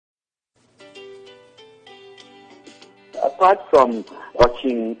Apart from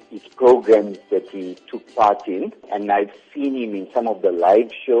watching his programs that he took part in, and I've seen him in some of the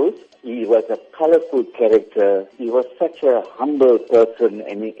live shows, he was a colorful character. He was such a humble person,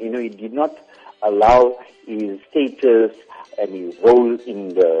 and he did not allow his status and his role in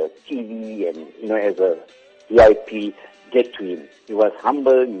the TV and as a VIP get to him. He was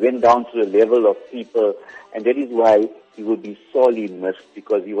humble. He went down to the level of people, and that is why he would be sorely missed,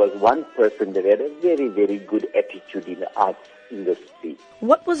 because he was one person that had a very, very good attitude in the arts industry.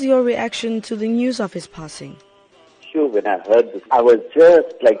 What was your reaction to the news of his passing? Sure, when I heard this, I was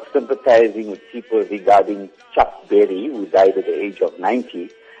just like sympathizing with people regarding Chuck Berry, who died at the age of 90.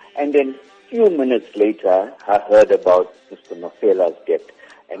 And then a few minutes later, I heard about Mr. Mafela's death.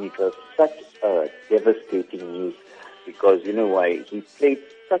 And it was such a devastating news, because you know why? He played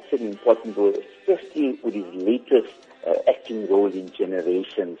such an important role, especially with his latest acting role in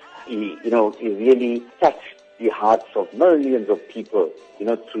Generations. He really touched the hearts of millions of people,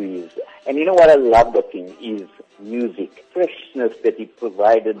 through his... And you know what I loved of him is music, freshness that he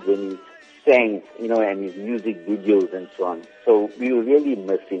provided when he sang, and his music videos and so on. So we will really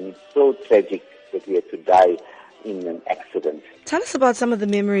miss him. It's so tragic that he had to die in an accident. Tell us about some of the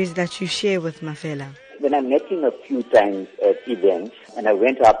memories that you share with Mafela. When I met him a few times at events, and I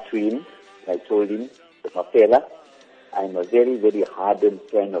went up to him, I told him, Mafela, I'm a very, very hardened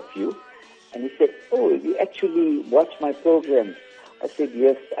fan of you. And he said, oh, you actually watch my programs? I said,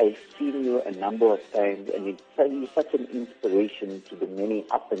 yes, I've seen you a number of times, and it's such an inspiration to the many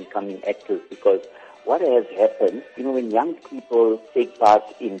up-and-coming actors, because what has happened, when young people take part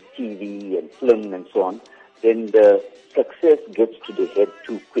in TV and film and so on, then the success gets to the head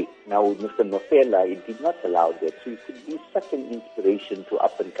too quick. Now, with Mr. Mafela, it did not allow that. So it could be such an inspiration to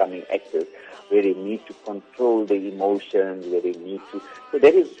up-and-coming actors, where they need to control the emotions, where they need to... So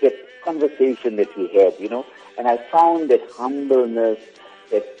that is that conversation that we had, and I found that humbleness,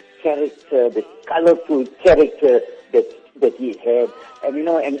 that character, that colorful character that he had,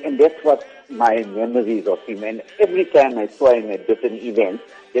 and that's what my memories of him. And every time I saw him at different events,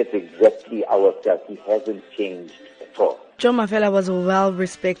 that's exactly how I felt. He hasn't changed at all. Joe Mafela was a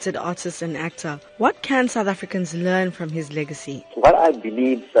well-respected artist and actor. What can South Africans learn from his legacy? What I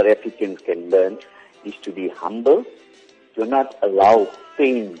believe South Africans can learn is to be humble. Do not allow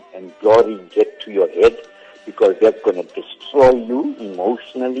fame and glory get to your head, because that's going to destroy you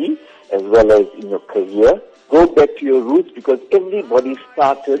emotionally as well as in your career. Go back to your roots, because everybody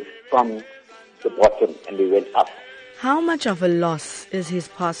started from the bottom and they went up. How much of a loss is his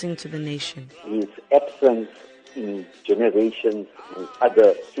passing to the nation? His absence in Generations and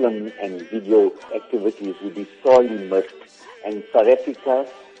other film and video activities will be sorely missed. And South Africa,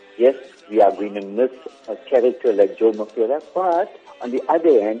 yes, we are going to miss a character like Joe Mafela, but on the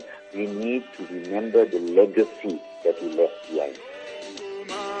other hand, we need to remember the legacy that he left behind.